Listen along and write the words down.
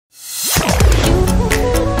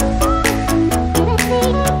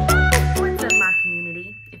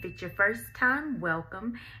first time,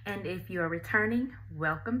 welcome. And if you're returning,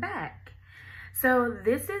 welcome back. So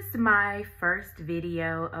this is my first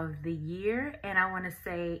video of the year, and I want to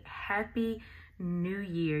say Happy New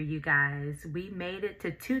Year, you guys. We made it to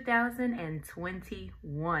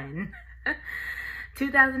 2021.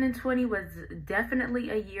 2020 was definitely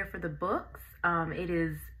a year for the books. It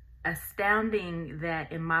is astounding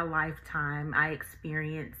that in my lifetime I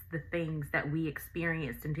experienced the things that we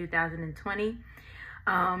experienced in 2020.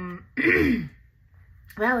 Well,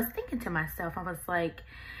 I was thinking to myself, I was like,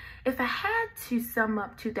 if I had to sum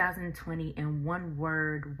up 2020 in one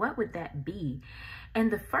word, what would that be? And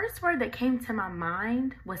the first word that came to my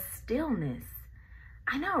mind was stillness.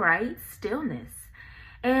 I know, right? Stillness.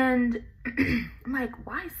 And I'm like,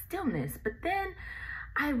 why stillness? But then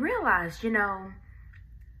I realized,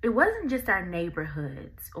 it wasn't just our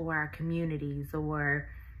neighborhoods or our communities or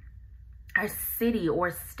our city or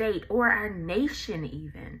state or our nation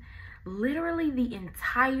even. Literally the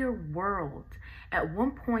entire world at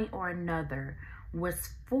one point or another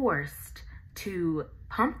was forced to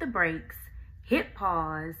pump the brakes, hit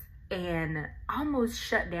pause, and almost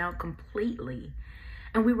shut down completely.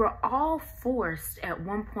 And we were all forced at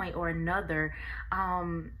one point or another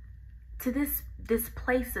to this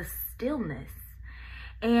place of stillness.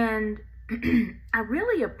 And I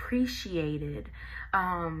really appreciated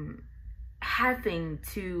having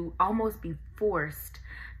to almost be forced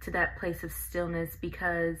to that place of stillness,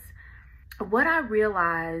 because what I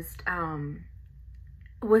realized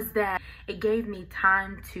was that it gave me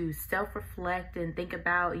time to self-reflect and think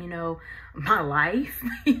about, my life,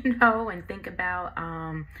 and think about,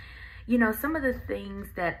 some of the things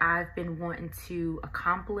that I've been wanting to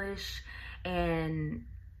accomplish, and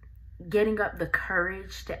getting up the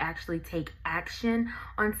courage to actually take action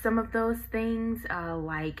on some of those things,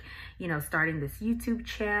 like, starting this YouTube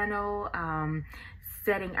channel,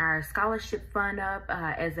 setting our scholarship fund up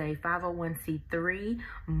as a 501c3.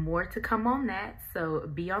 More to come on that, so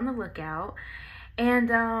be on the lookout. And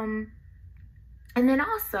then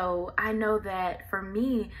also, I know that for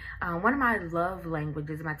me, one of my love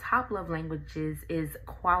languages, my top love languages, is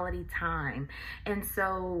quality time. And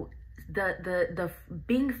so the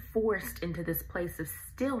being forced into this place of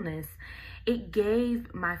stillness, it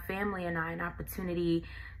gave my family and I an opportunity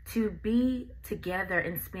to be together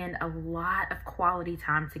and spend a lot of quality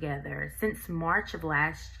time together. Since March of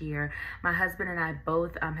last year, my husband and I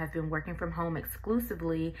both have been working from home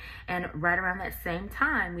exclusively, and right around that same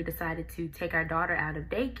time, we decided to take our daughter out of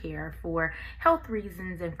daycare for health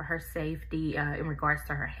reasons and for her safety in regards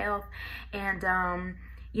to her health. And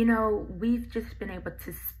we've just been able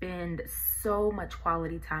to spend so much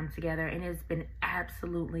quality time together, and it's been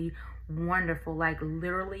absolutely wonderful. Like,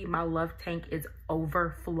 literally, my love tank is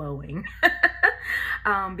overflowing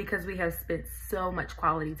because we have spent so much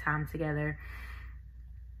quality time together.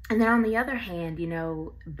 And then on the other hand,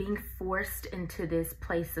 being forced into this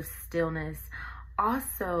place of stillness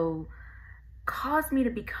also caused me to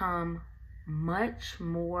become much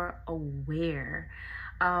more aware.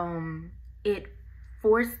 It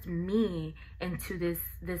forced me into this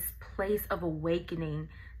place of awakening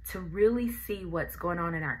to really see what's going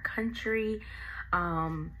on in our country,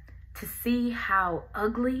 to see how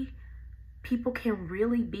ugly people can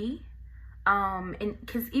really be, and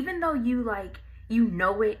because even though you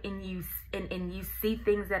know it and you see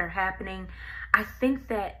things that are happening, I think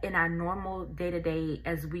that in our normal day-to-day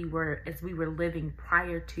as we were living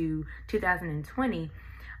prior to 2020,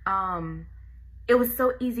 it was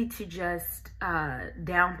so easy to just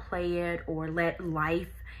downplay it, or let life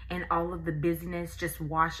and all of the busyness just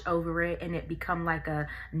wash over it, and it become like a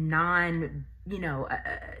one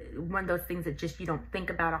of those things that just you don't think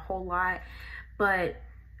about a whole lot. But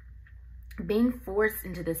being forced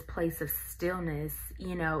into this place of stillness,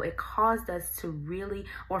 it caused us to really,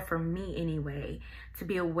 or for me anyway, to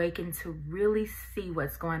be awakened to really see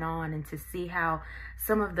what's going on, and to see how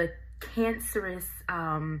some of the cancerous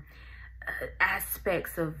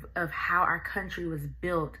aspects of how our country was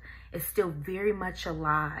built is still very much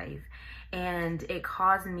alive. And it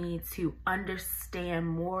caused me to understand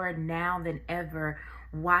more now than ever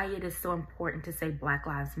why it is so important to say Black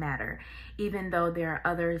Lives Matter, even though there are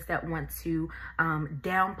others that want to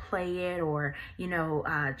downplay it, or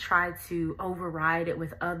try to override it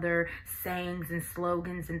with other sayings and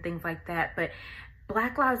slogans and things like that. But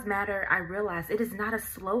Black Lives Matter, I realize, it is not a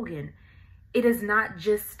slogan. It is not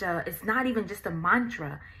just, it's not even just a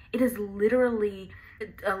mantra. It is literally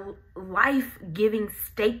a life-giving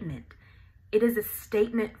statement. It is a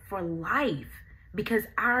statement for life, because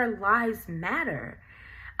our lives matter.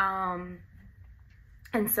 And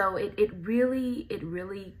so it really,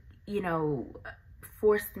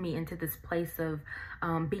 forced me into this place of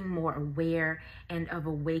being more aware and of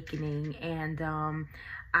awakening. And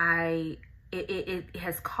it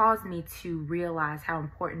has caused me to realize how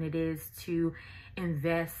important it is to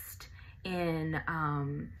invest in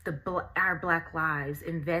our Black lives,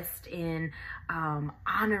 invest in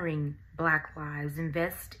honoring Black lives,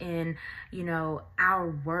 invest in, you know,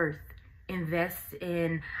 our worth, invest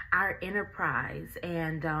in our enterprise.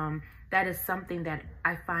 And that is something that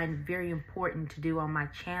I find very important to do on my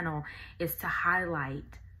channel, is to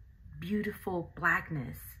highlight beautiful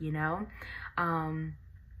Blackness, you know.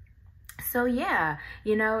 So yeah,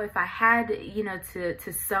 you know, if I had, you know,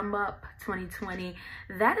 to sum up 2020,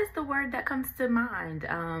 that is the word that comes to mind.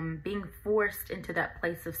 Being forced into that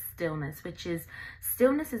place of stillness, which is,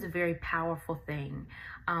 stillness is a very powerful thing.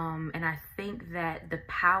 And I think that the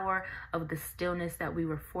power of the stillness that we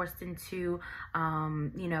were forced into,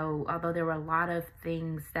 you know, although there were a lot of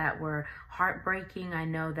things that were heartbreaking, I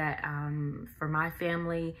know that for my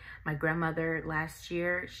family, my grandmother last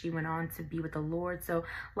year, she went on to be with the Lord. So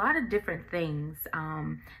a lot of different things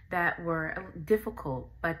that were difficult,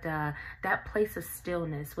 but that place of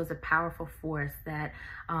stillness was a powerful force that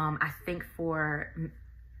I think for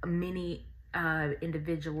many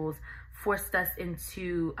individuals forced us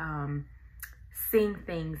into seeing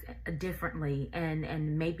things differently,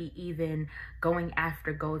 and maybe even going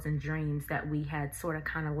after goals and dreams that we had sort of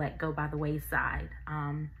kind of let go by the wayside.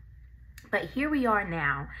 But here we are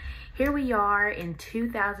now. Here we are in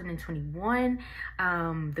 2021,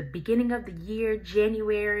 the beginning of the year.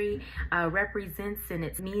 January represents, and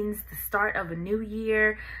it means the start of a new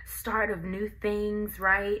year, start of new things,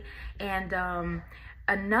 right? And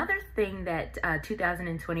another thing that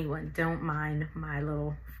 2021, don't mind my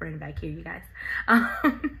little friend back here, you guys.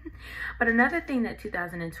 But another thing that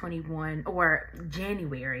 2021, or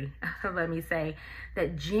January, let me say,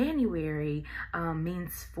 that January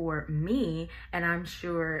means for me, and I'm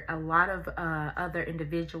sure a lot of other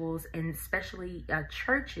individuals, and especially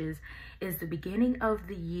churches, is the beginning of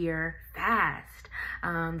the year fast,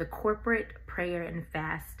 the corporate prayer and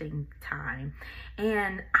fasting time.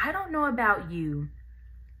 And I don't know about you,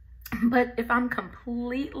 but if I'm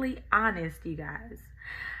completely honest, you guys,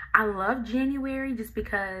 I love January just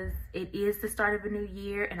because it is the start of a new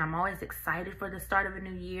year, and I'm always excited for the start of a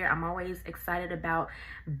new year. I'm always excited about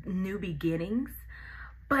new beginnings.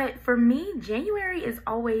 But for me, January has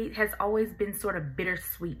always been sort of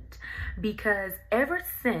bittersweet, because ever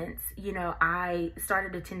since, you know, I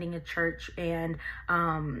started attending a church, and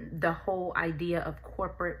the whole idea of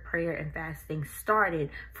corporate prayer and fasting started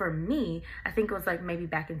for me, I think it was like maybe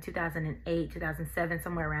back in 2008, 2007,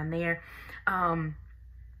 somewhere around there.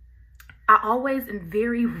 I always am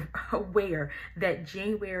very aware that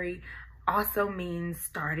January also means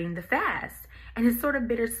starting the fast. And it's sort of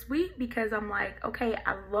bittersweet, because I'm like, okay,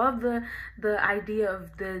 I love the idea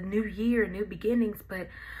of the new year, new beginnings, but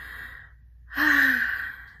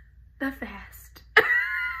the fast.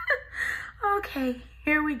 Okay,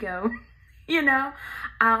 here we go. You know,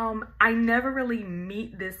 I never really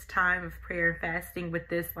meet this time of prayer and fasting with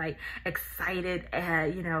this like excited,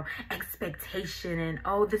 you know, expectation, and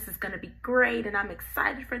oh, this is going to be great, and I'm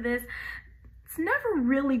excited for this. It's never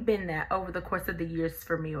really been that over the course of the years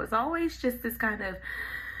for me. It was always just this kind of,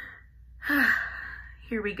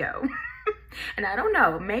 here we go. And I don't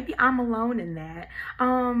know, maybe I'm alone in that.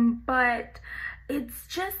 But it's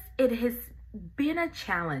just, it has been a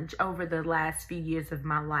challenge over the last few years of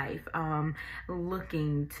my life,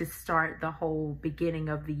 looking to start the whole beginning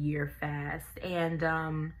of the year fast. And,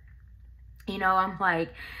 you know, I'm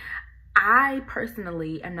like, I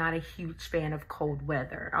personally am not a huge fan of cold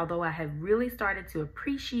weather, although I have really started to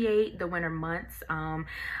appreciate the winter months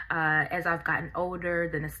as I've gotten older.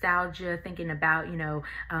 The nostalgia, thinking about, you know,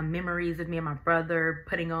 memories of me and my brother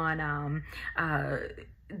putting on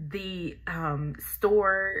the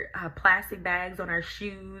store plastic bags on our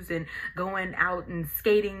shoes and going out and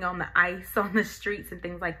skating on the ice on the streets and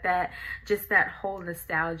things like that. Just that whole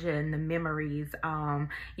nostalgia and the memories.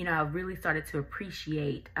 You know, I've really started to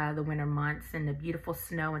appreciate the winter months and the beautiful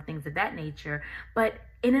snow and things of that nature. But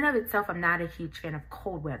in and of itself, I'm not a huge fan of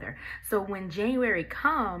cold weather. So when January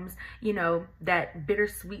comes, you know, that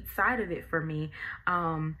bittersweet side of it for me,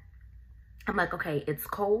 I'm like, okay, it's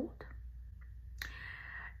cold.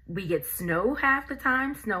 We get snow half the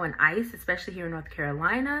time, snow and ice, especially here in North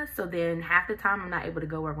Carolina. So then half the time I'm not able to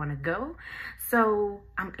go where I want to go. So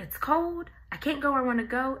it's cold. I can't go where I want to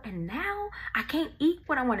go. And now I can't eat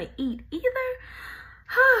what I want to eat either.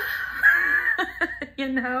 You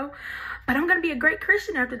know, but I'm going to be a great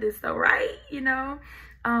Christian after this though, right? You know,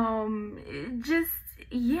 just,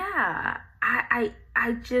 yeah, I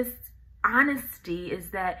just honesty is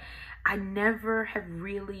that I never have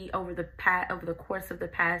really over the course of the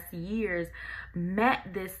past years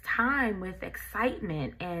met this time with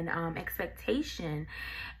excitement and expectation.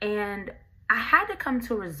 And I had to come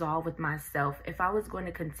to a resolve with myself if I was going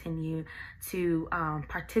to continue to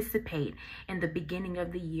participate in the beginning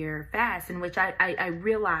of the year fast, in which I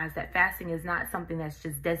realized that fasting is not something that's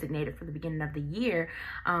just designated for the beginning of the year,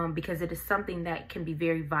 because it is something that can be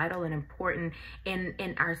very vital and important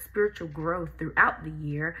in our spiritual growth throughout the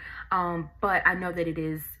year. But I know that it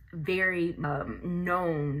is very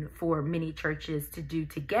known for many churches to do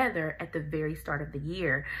together at the very start of the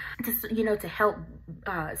year, to help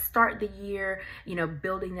start the year,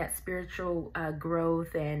 building that spiritual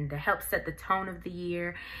growth and to help set the tone of the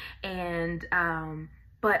year. And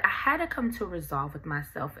but I had to come to a resolve with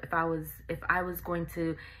myself if I was going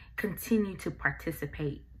to continue to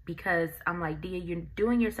participate, because I'm like, Dia, you're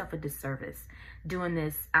doing yourself a disservice doing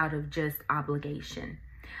this out of just obligation.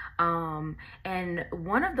 And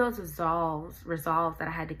one of those resolves that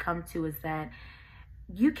I had to come to is that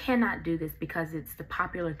you cannot do this because it's the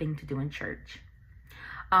popular thing to do in church.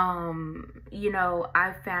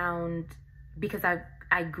 I found, because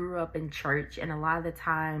I grew up in church, and a lot of the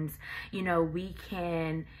times, we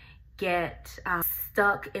can get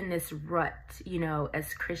stuck in this rut,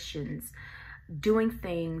 as Christians, doing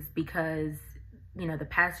things because the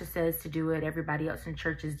pastor says to do it, everybody else in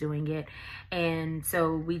church is doing it, and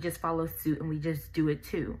so we just follow suit and we just do it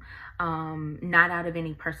too. Not out of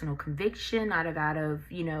any personal conviction, not out of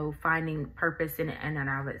finding purpose in it and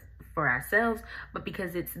out of it for ourselves, but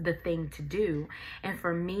because it's the thing to do. And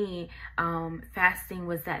for me, fasting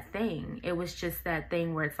was that thing. It was just that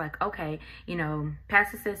thing where it's like, okay,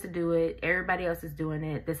 pastor says to do it, everybody else is doing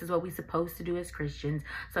it, this is what we're supposed to do as Christians,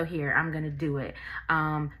 so here, I'm gonna do it.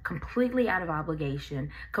 Completely out of obligation,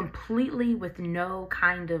 completely with no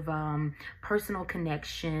kind of personal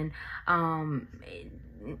connection.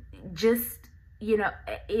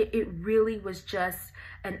 It really was just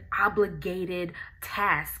an obligated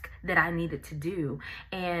task that I needed to do.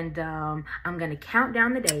 And I'm going to count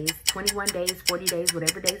down the days, 21 days, 40 days,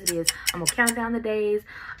 whatever days it is. I'm going to count down the days.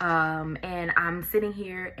 And I'm sitting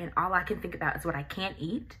here and all I can think about is what I can't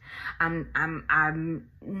eat. I'm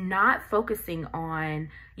not focusing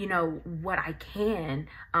on, what I can,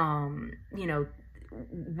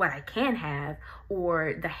 what I can have,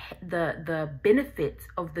 or the benefits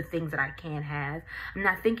of the things that I can have. I'm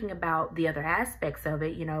not thinking about the other aspects of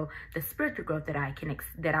it, the spiritual growth that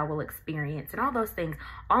I will experience and all those things.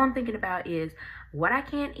 All I'm thinking about is what I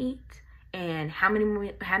can't eat and how many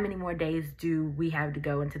more days do we have to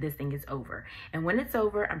go until this thing is over. And when it's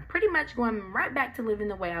over, I'm pretty much going right back to living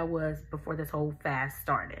the way I was before this whole fast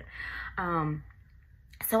started.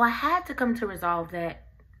 So I had to come to resolve that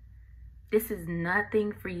this is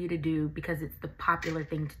nothing for you to do because it's the popular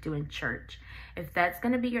thing to do in church. If that's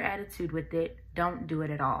going to be your attitude with it, don't do it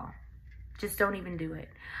at all. Just don't even do it.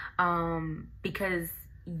 Because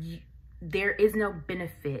there is no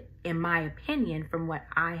benefit, in my opinion, from what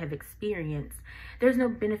I have experienced. There's no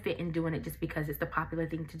benefit in doing it just because it's the popular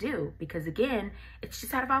thing to do. Because again, it's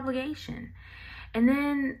just out of obligation. And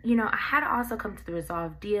then, I had to also come to the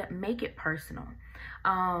resolve, Dia, make it personal.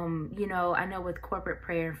 I know with corporate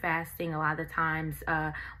prayer and fasting, a lot of the times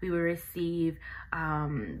we will receive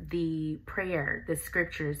the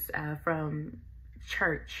scriptures from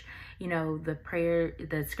church,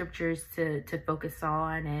 the scriptures to focus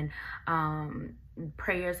on, and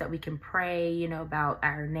prayers that we can pray, about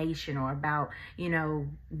our nation or about,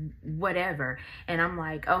 whatever. And I'm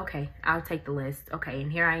like, okay, I'll take the list. Okay,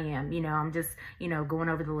 and here I am, I'm just, going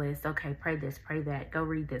over the list. Okay, pray this, pray that, go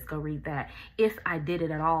read this, go read that. If I did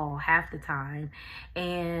it at all half the time.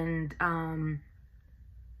 And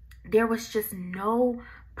there was just no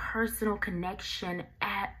personal connection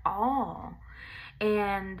at all.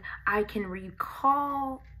 And I can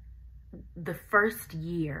recall the first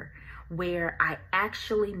year where I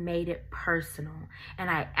actually made it personal and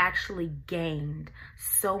I actually gained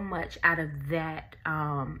so much out of that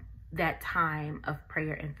that time of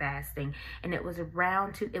prayer and fasting. And it was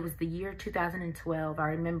it was the year 2012. I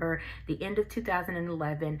remember the end of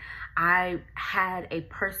 2011, I had a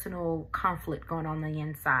personal conflict going on the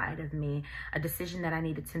inside of me, a decision that I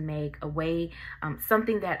needed to make,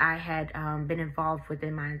 something that I had been involved with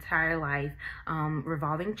in my entire life,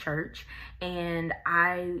 revolving church. And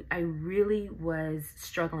I really was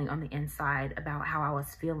struggling on the inside about how I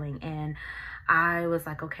was feeling. And I was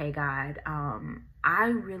like, okay, God, I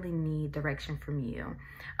really need direction from you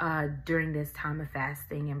during this time of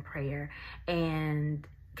fasting and prayer. And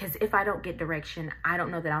because if I don't get direction, I don't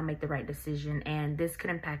know that I'll make the right decision, and this could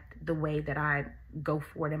impact the way that I go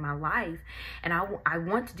forward in my life. And I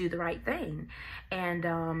want to do the right thing.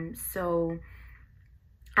 And so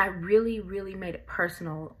I really, really made it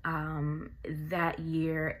personal that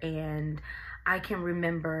year. And I can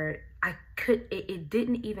remember it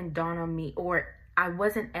didn't even dawn on me, or I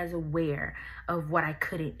wasn't as aware of what I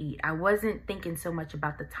couldn't eat. I wasn't thinking so much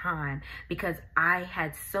about the time, because I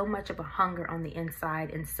had so much of a hunger on the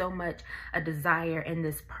inside and so much a desire and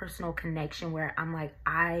this personal connection where I'm like,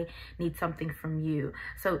 I need something from you.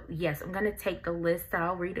 So yes, I'm going to take the list that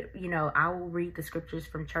I'll read, I will read the scriptures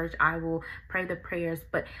from church. I will pray the prayers,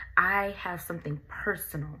 but I have something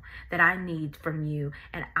personal that I need from you.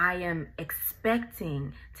 And I am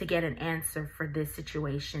expecting to get an answer for this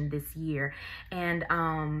situation this year. And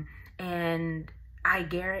I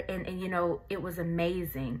guarantee, and it was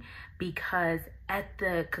amazing, because at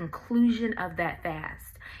the conclusion of that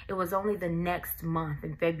fast, it was only the next month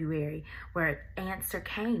in February where an answer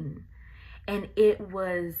came. And it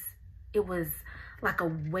was like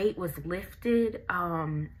a weight was lifted.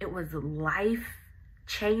 It was life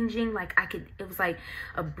changing. It was like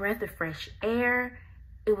a breath of fresh air.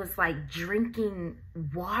 It was like drinking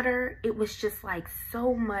water. It was just like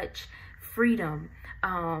so much freedom,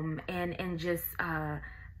 and just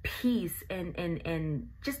peace, and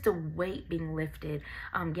just a weight being lifted,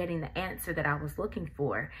 getting the answer that I was looking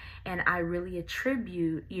for. And I really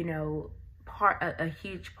attribute, a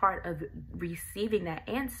huge part of receiving that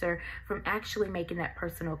answer from actually making that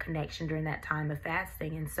personal connection during that time of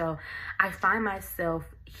fasting. And so I find myself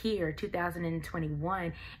here,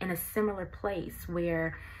 2021, in a similar place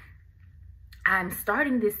where I'm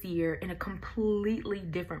starting this year in a completely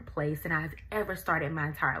different place than I've ever started in my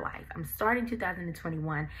entire life. I'm starting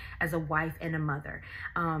 2021 as a wife and a mother.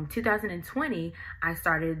 2020, I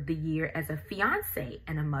started the year as a fiance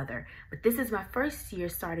and a mother. But this is my first year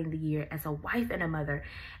starting the year as a wife and a mother.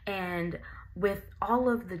 And with all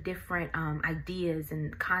of the different ideas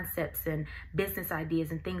and concepts and business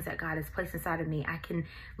ideas and things that God has placed inside of me, I can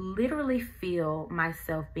literally feel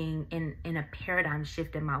myself being in a paradigm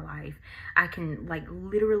shift in my life. I can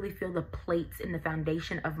literally feel the plates in the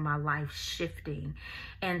foundation of my life shifting.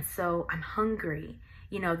 And so I'm hungry,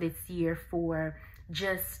 this year for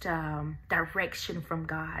just direction from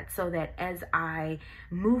God, so that as I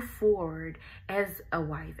move forward as a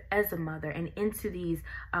wife, as a mother, and into these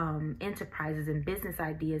enterprises and business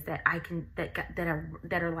ideas that I can that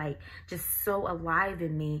are like just so alive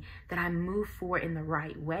in me, that I move forward in the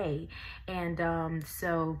right way. And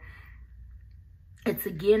so it's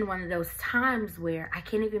again one of those times where I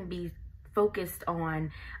can't even be focused on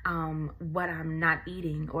what I'm not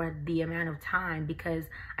eating or the amount of time, because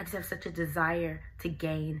I just have such a desire to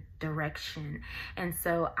gain direction. And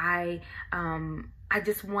so I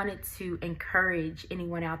just wanted to encourage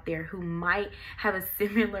anyone out there who might have a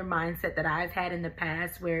similar mindset that I've had in the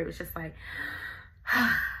past, where it was just like,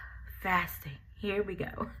 fasting, here we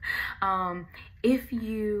go. If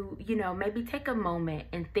you maybe take a moment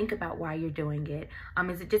and think about why you're doing it.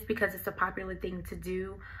 Is it just because it's a popular thing to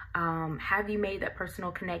do? Have you made that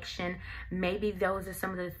personal connection? Maybe those are some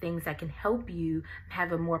of the things that can help you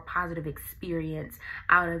have a more positive experience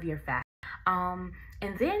out of your fast.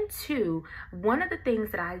 And then too, one of the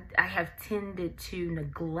things that I have tended to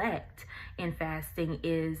neglect in fasting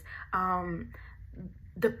is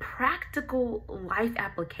the practical life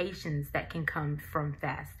applications that can come from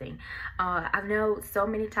fasting. I know so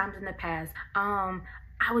many times in the past,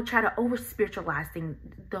 I would try to over spiritualize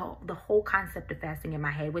the whole concept of fasting in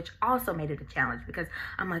my head, which also made it a challenge, because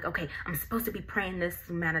I'm like, okay, I'm supposed to be praying this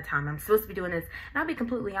amount of time. I'm supposed to be doing this. And I'll be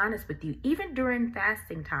completely honest with you, even during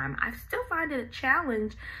fasting time, I still find it a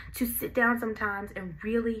challenge to sit down sometimes and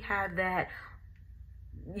really have that,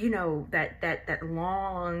 that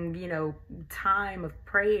long, time of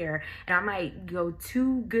prayer. And I might go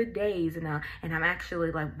 2 good days and I'm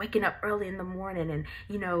actually like waking up early in the morning and,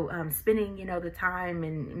 spending, the time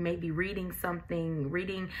and maybe reading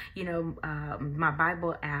my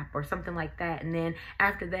Bible app or something like that. And then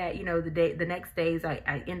after that, the next days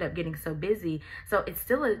I end up getting so busy. So it's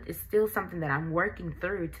still something that I'm working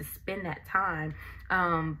through to spend that time.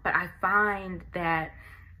 But I find that,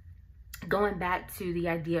 going back to the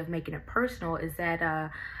idea of making it personal, is that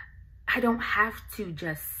I don't have to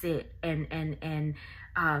just sit and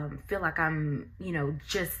feel like I'm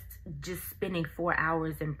just spending 4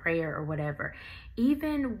 hours in prayer or whatever.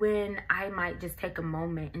 even when I might just take a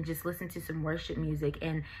moment and just listen to some worship music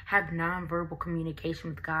and have nonverbal communication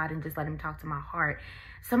with God and just let him talk to my heart,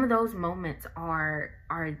 some of those moments are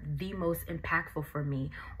the most impactful for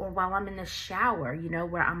me. Or while I'm in the shower, you know,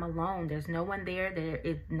 where I'm alone, there's no one there. There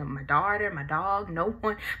is no, my daughter, my dog, no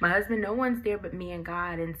one, my husband, no one's there but me and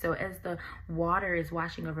God. And so as the water is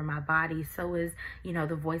washing over my body, so is, you know,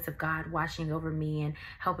 the voice of God washing over me and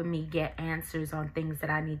helping me get answers on things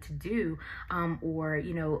that I need to do, or,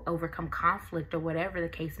 you know, overcome conflict or whatever the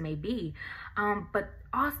case may be. But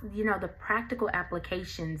also, you know, the practical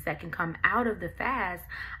applications that can come out of the fast,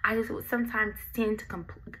 I just would sometimes tend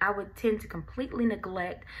to completely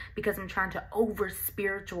neglect, because I'm trying to over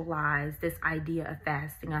spiritualize this idea of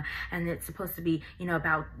fasting, and it's supposed to be, you know,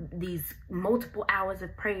 about these multiple hours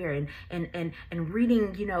of prayer and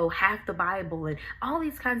reading, you know, half the Bible and all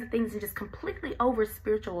these kinds of things, and just completely over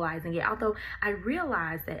spiritualizing it. Although I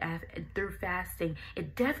realize that through fasting,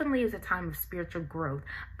 it definitely is a time of spiritual growth,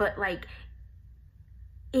 but like,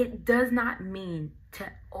 it does not mean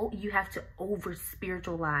you have to over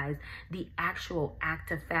spiritualize the actual act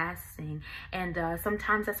of fasting. And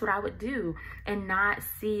sometimes that's what I would do, and not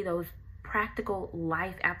see those practical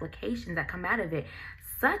life applications that come out of it,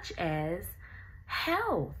 such as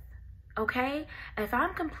health. Okay, if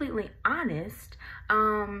I'm completely honest,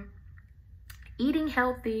 eating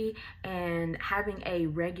healthy and having a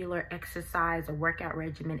regular exercise or workout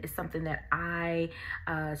regimen is something that I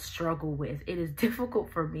struggle with. It is difficult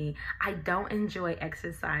for me. I don't enjoy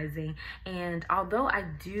exercising. And although I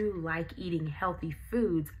do like eating healthy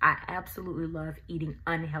foods, I absolutely love eating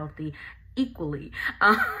unhealthy equally.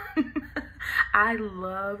 I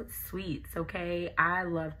love sweets, okay? I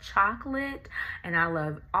love chocolate, and I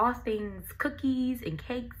love all things cookies and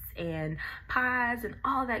cakes and pies and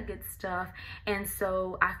all that good stuff. And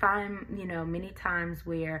so I find, you know, many times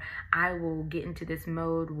where I will get into this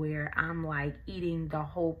mode where I'm like eating the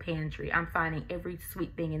whole pantry. I'm finding every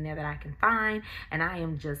sweet thing in there that I can find, and I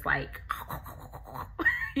am just like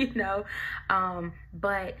you know.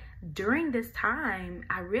 But during this time,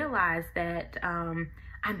 I realized that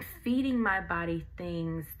I'm feeding my body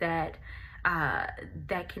things that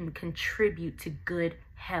can contribute to good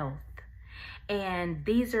health. And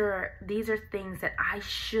these are things that I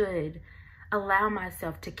should allow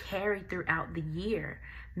myself to carry throughout the year,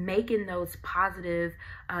 making those positive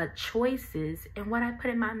choices in what I put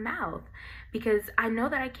in my mouth, because I know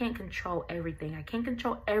that I can't control everything. I can't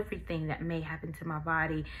control everything that may happen to my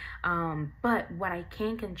body, but what I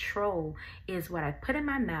can control is what I put in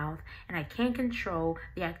my mouth, and I can control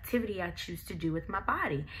the activity I choose to do with my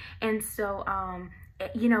body. And so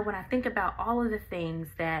you know, when I think about all of the things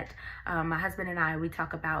that my husband and I, we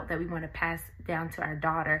talk about that we want to pass down to our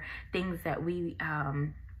daughter, things that we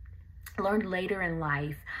learned later in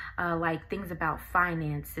life, like things about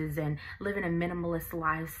finances and living a minimalist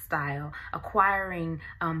lifestyle, acquiring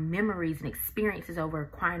memories and experiences over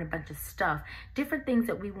acquiring a bunch of stuff, different things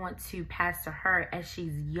that we want to pass to her as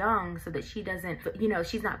she's young, so that she doesn't, you know,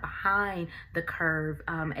 she's not behind the curve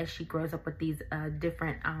as she grows up with these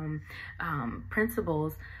different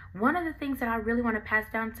principles. One of the things that I really want to pass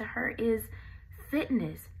down to her is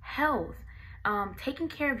fitness, health, taking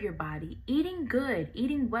care of your body, eating good,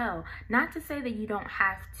 eating well. Not to say that you don't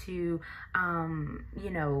have to, you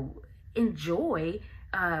know, enjoy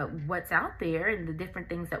what's out there and the different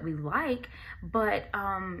things that we like, but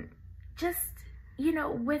just, you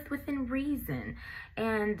know, within reason.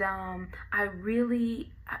 And I really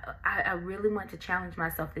want to challenge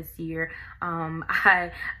myself this year.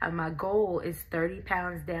 My goal is 30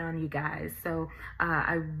 pounds down, you guys. So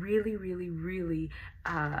I really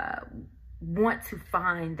want to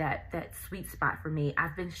find that sweet spot for me.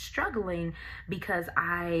 I've been struggling because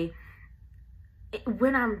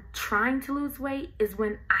when I'm trying to lose weight is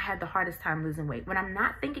when I had the hardest time losing weight. When I'm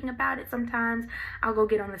not thinking about it, sometimes I'll go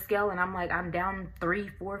get on the scale and I'm like, I'm down 3,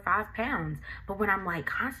 4, 5 pounds. But when I'm like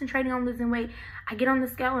concentrating on losing weight, I get on the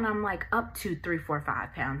scale and I'm like up to 3, 4,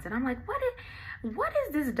 5 pounds. And I'm like, what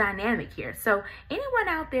is this dynamic here? So anyone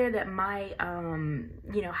out there that might,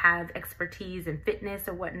 you know, have expertise in fitness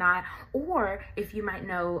or whatnot, or if you might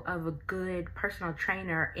know of a good personal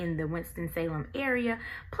trainer in the Winston-Salem area,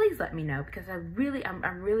 please let me know, because I'm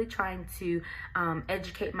really trying to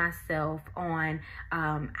educate myself on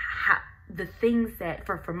how the things that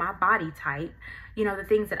for my body type, you know, the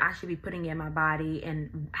things that I should be putting in my body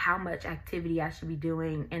and how much activity I should be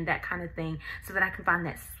doing and that kind of thing, so that I can find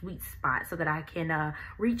that sweet spot, so that I can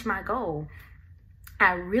reach my goal.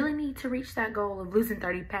 I really need to reach that goal of losing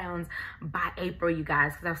 30 pounds by April, you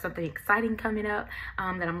guys, because I have something exciting coming up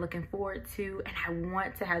that I'm looking forward to, and I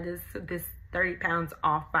want to have this 30 pounds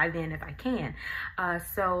off by then if I can.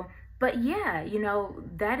 But yeah, you know,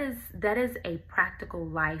 that is a practical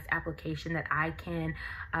life application that I can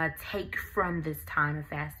take from this time of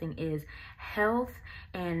fasting, is health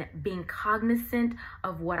and being cognizant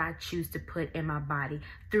of what I choose to put in my body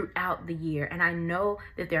throughout the year. And I know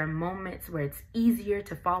that there are moments where it's easier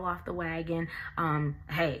to fall off the wagon.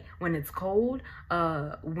 Hey, when it's cold,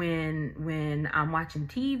 when I'm watching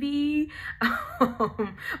TV,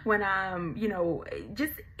 when I'm, you know,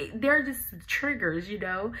 there are just triggers, you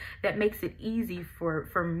know, that makes it easy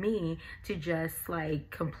for me to just like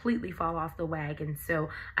completely fall off the wagon. So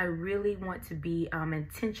I really want to be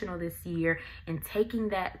intentional this year in taking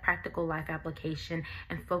that practical life application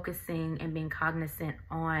and focusing and being cognizant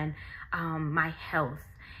on my health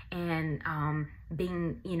and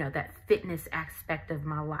being, you know, that fitness aspect of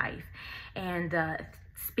my life. And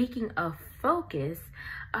speaking of focus,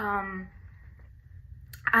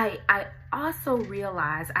 I also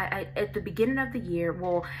realized I at the beginning of the year,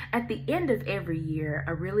 well, at the end of every year,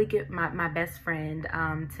 a really good, my best friend,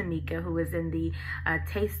 Tamika, who is in the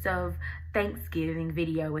Taste of Thanksgiving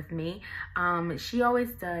video with me, she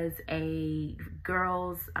always does a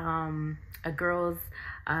girls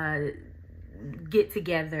get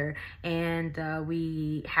together, and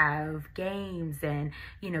we have games and,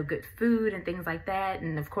 you know, good food and things like that.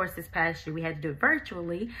 And of course, this past year we had to do it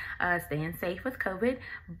virtually, staying safe with COVID,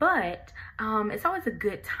 but it's always a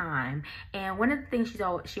good time. And one of the things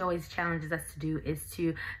she always challenges us to do is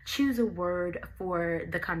to choose a word for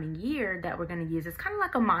the coming year that we're going to use. It's kind of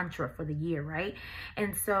like a mantra for the year, right?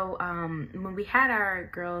 And so when we had our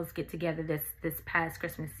girls get together this past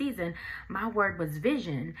Christmas season, my word was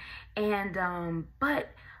vision. And but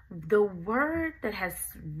the word that has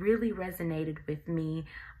really resonated with me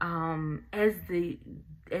as the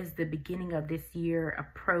beginning of this year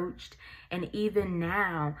approached, and even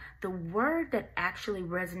now, the word that actually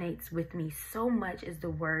resonates with me so much is the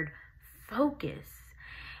word focus.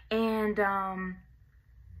 And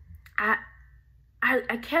I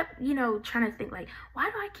kept, you know, trying to think, like, why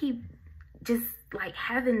do I keep just like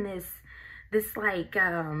having this like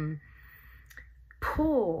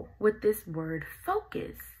pull with this word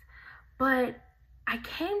focus? But I've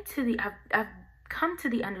come to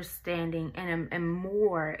the understanding, and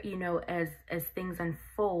more, you know, as things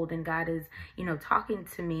unfold and God is, you know, talking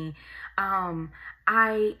to me, I'm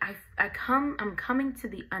coming to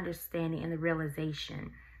the understanding and the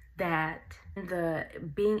realization that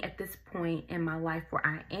being at this point in my life where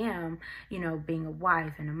I am, you know, being a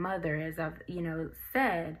wife and a mother, as I've, you know,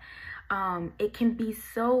 said, it can be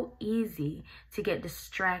so easy to get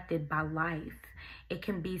distracted by life. It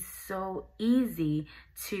can be so easy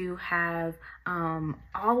to have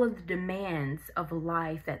all of the demands of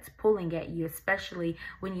life that's pulling at you, especially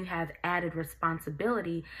when you have added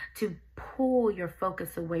responsibility, to pull your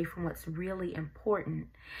focus away from what's really important.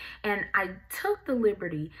 And I took the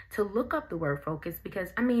liberty to look up the word focus because,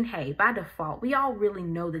 I mean, hey, by default, we all really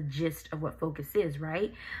know the gist of what focus is,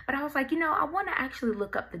 right? But I was like, you know, I want to actually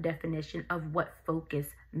look up the definition of what focus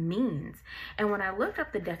means. And when I looked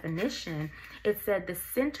up the definition, it said the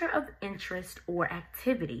center of interest or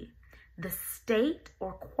activity, the state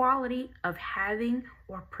or quality of having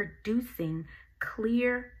or producing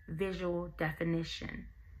clear visual definition.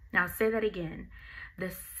 Now say that again.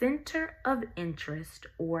 The center of interest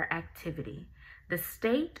or activity, the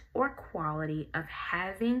state or quality of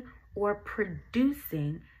having or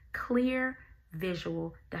producing clear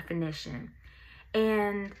visual definition.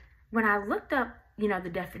 And when I looked up, you know, the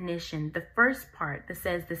definition, the first part that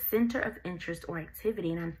says the center of interest or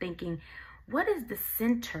activity, and I'm thinking, what is the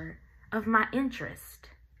center of my interest?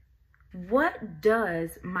 What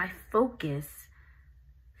does my focus,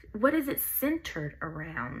 what is it centered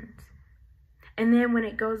around? And then when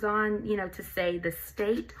it goes on, you know, to say the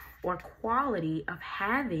state or quality of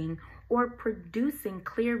having or producing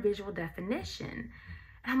clear visual definition.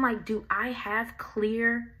 And I'm like, do I have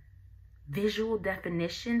clear visual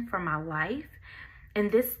definition for my life? And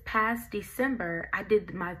this past December, I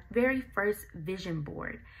did my very first vision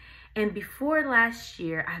board. And before last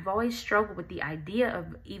year, I've always struggled with the idea of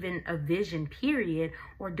even a vision period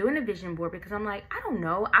or doing a vision board, because I'm like, I don't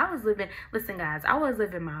know. Listen guys, I was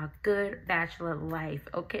living my good bachelor life,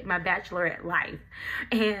 okay? My bachelorette life.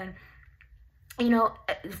 And, you know,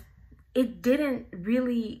 it didn't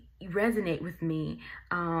really resonate with me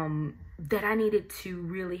that I needed to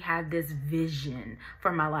really have this vision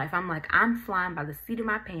for my life. I'm like, I'm flying by the seat of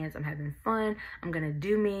my pants. I'm having fun. I'm going to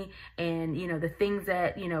do me. And, you know, the things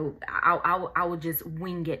that, you know, I will just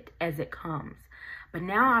wing it as it comes. But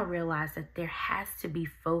now I realize that there has to be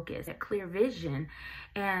focus, a clear vision.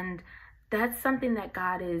 And that's something that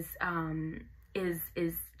God is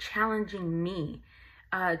challenging me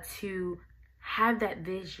to have that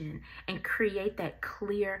vision and create that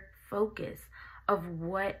clear focus of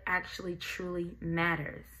what actually truly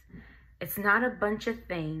matters. It's not a bunch of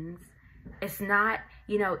things. It's not,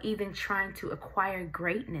 even trying to acquire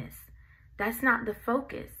greatness. That's not the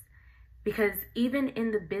focus. Because even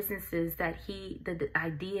in the businesses that the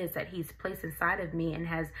ideas that he's placed inside of me and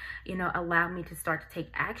has, allowed me to start to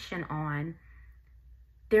take action on,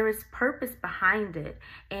 there is purpose behind it.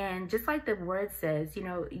 And just like the word says,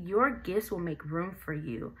 your gifts will make room for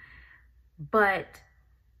you, but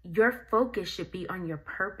your focus should be on your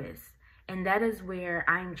purpose. And that is where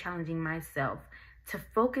I'm challenging myself to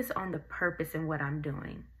focus on the purpose in what I'm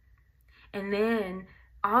doing. And then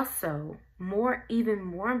also, even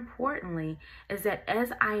more importantly, is that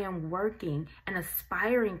as I am working and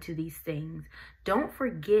aspiring to these things, don't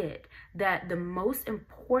forget that the most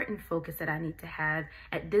important focus that I need to have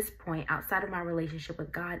at this point outside of my relationship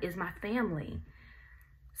with God is my family.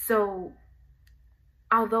 So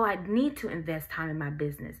although I need to invest time in my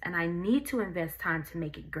business, and I need to invest time to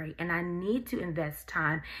make it great, and I need to invest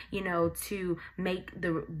time, to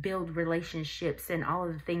build relationships and all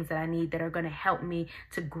of the things that I need that are going to help me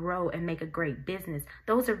to grow and make a great business.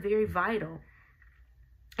 Those are very vital.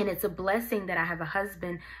 And it's a blessing that I have a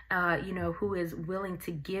husband, who is willing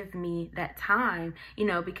to give me that time,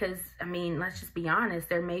 because, let's just be honest,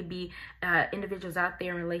 there may be individuals out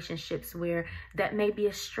there in relationships where that may be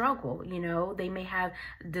a struggle. They may have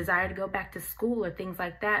desire to go back to school or things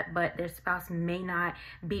like that, but their spouse may not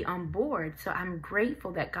be on board. So I'm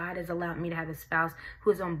grateful that God has allowed me to have a spouse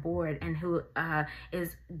who is on board and who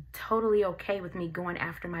is totally okay with me going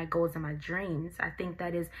after my goals and my dreams. I think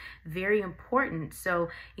that is very important. So,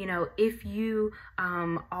 if you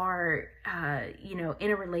are,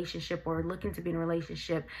 in a relationship or looking to be in a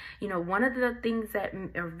relationship, one of the things that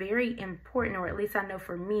are very important, or at least I know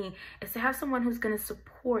for me, is to have someone who's going to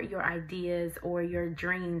support your ideas or your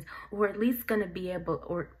dreams, or at least going to be able,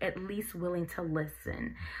 or at least willing to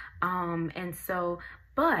listen.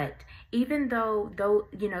 But even though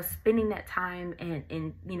spending that time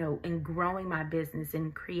and growing my business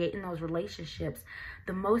and creating those relationships,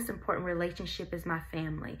 the most important relationship is my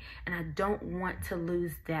family. And I don't want to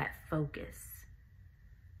lose that focus.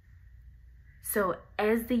 So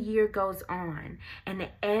as the year goes on, and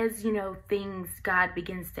as, God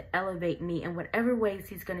begins to elevate me in whatever ways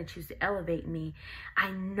he's going to choose to elevate me,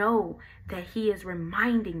 I know that he is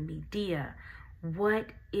reminding me, Dia, what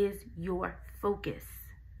is your focus?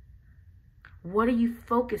 What are you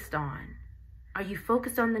focused on? Are you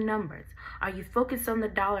focused on the numbers? Are you focused on the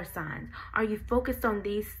dollar signs? Are you focused on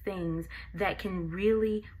these things that can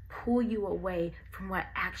really pull you away from what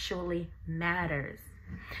actually matters?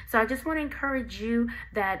 So I just want to encourage you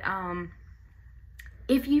that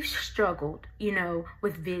if you've struggled,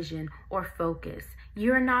 with vision or focus,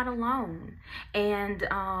 you're not alone. And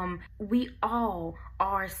we all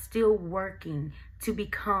are still working to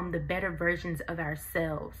become the better versions of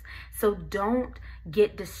ourselves. So don't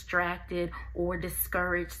get distracted or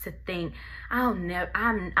discouraged to think, I'll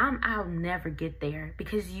never get there,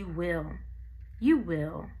 because you will. You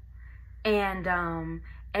will. And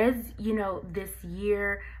as this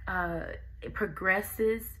year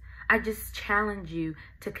progresses, I just challenge you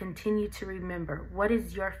to continue to remember, what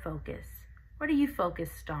is your focus? What are you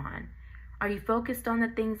focused on? Are you focused on the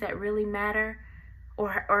things that really matter?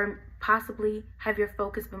 Or possibly have your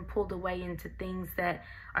focus been pulled away into things that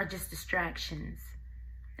are just distractions?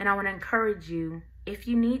 And I want to encourage you, if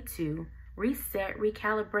you need to, reset,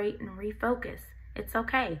 recalibrate, and refocus. It's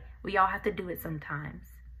okay. We all have to do it sometimes.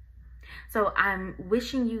 So I'm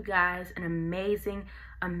wishing you guys an amazing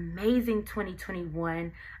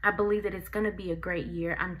 2021. I believe that it's going to be a great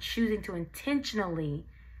year. I'm choosing to intentionally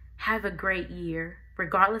have a great year,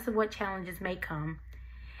 regardless of what challenges may come.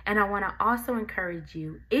 And I want to also encourage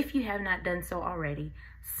you, if you have not done so already,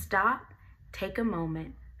 stop, take a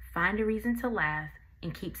moment, find a reason to laugh,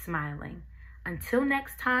 and keep smiling. Until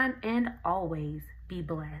next time, and always be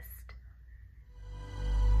blessed.